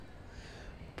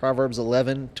Proverbs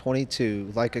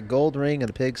 11:22. Like a gold ring in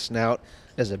a pig's snout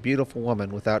is a beautiful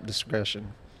woman without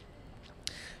discretion.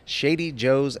 Shady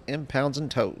Joe's Impounds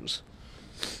and Toes.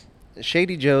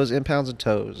 Shady Joe's Impounds and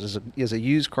Toes is a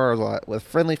used car lot with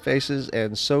friendly faces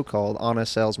and so-called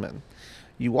honest salesmen.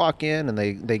 You walk in and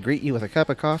they greet you with a cup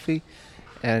of coffee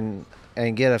and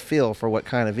get a feel for what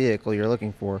kind of vehicle you're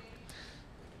looking for.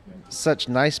 Such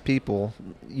nice people,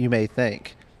 you may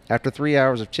think. After 3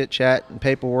 hours of chit-chat and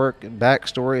paperwork and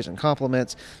backstories and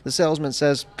compliments, the salesman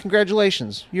says,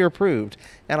 "Congratulations, you're approved,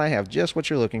 and I have just what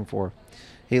you're looking for."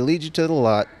 He leads you to the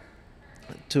lot,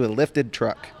 to a lifted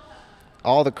truck.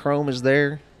 All the chrome is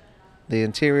there. The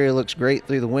interior looks great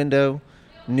through the window.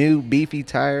 New beefy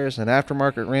tires and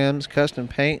aftermarket rims, custom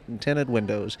paint and tinted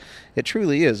windows. It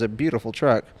truly is a beautiful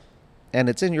truck, and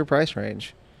it's in your price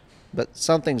range. But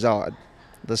something's odd.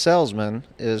 The salesman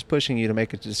is pushing you to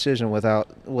make a decision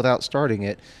without starting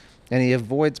it, and he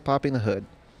avoids popping the hood.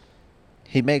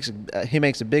 He makes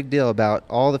a big deal about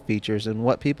all the features and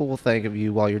what people will think of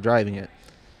you while you're driving it.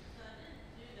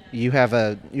 You have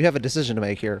a decision to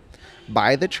make here.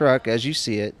 Buy the truck as you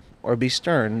see it, or be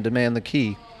stern and demand the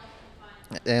key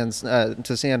and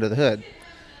to see under the hood.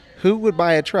 Who would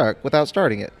buy a truck without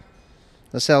starting it?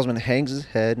 The salesman hangs his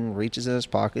head and reaches in his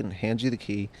pocket and hands you the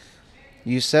key.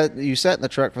 You set in the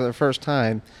truck for the first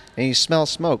time, and you smell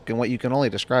smoke and what you can only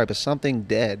describe as something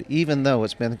dead, even though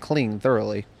it's been cleaned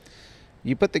thoroughly.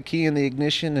 You put the key in the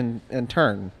ignition and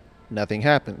turn. Nothing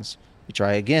happens. You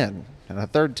try again, and a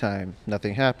third time.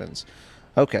 Nothing happens.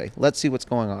 Okay, let's see what's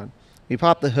going on. You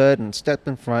pop the hood and step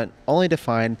in front, only to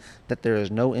find that there is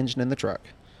no engine in the truck.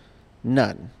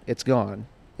 None. It's gone.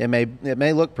 It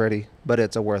may look pretty, but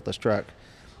it's a worthless truck.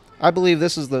 I believe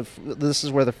this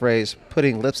is where the phrase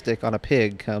 "putting lipstick on a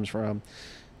pig" comes from.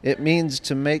 It means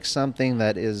to make something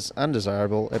that is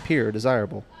undesirable appear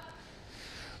desirable.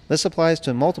 This applies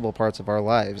to multiple parts of our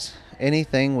lives.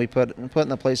 Anything we put in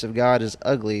the place of God is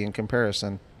ugly in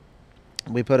comparison.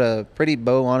 We put a pretty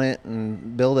bow on it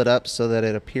and build it up so that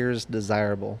it appears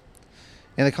desirable.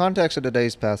 In the context of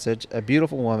today's passage, a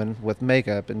beautiful woman with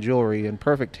makeup and jewelry and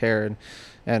perfect hair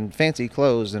and fancy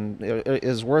clothes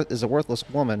is a worthless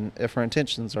woman if her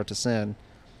intentions are to sin,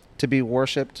 to be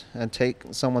worshipped and take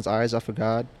someone's eyes off of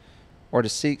God, or to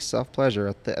seek self-pleasure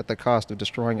at the cost of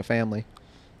destroying a family.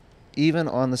 Even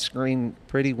on the screen,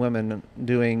 pretty women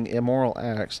doing immoral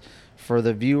acts for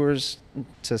the viewers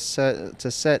to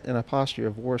set in a posture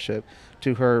of worship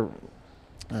to her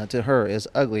is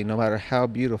ugly, no matter how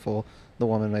beautiful the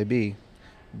woman may be.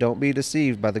 Don't be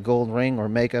deceived by the gold ring or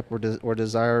makeup or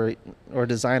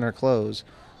designer clothes.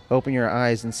 Open your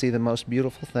eyes and see the most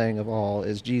beautiful thing of all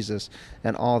is Jesus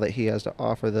and all that he has to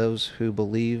offer those who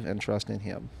believe and trust in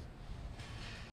him.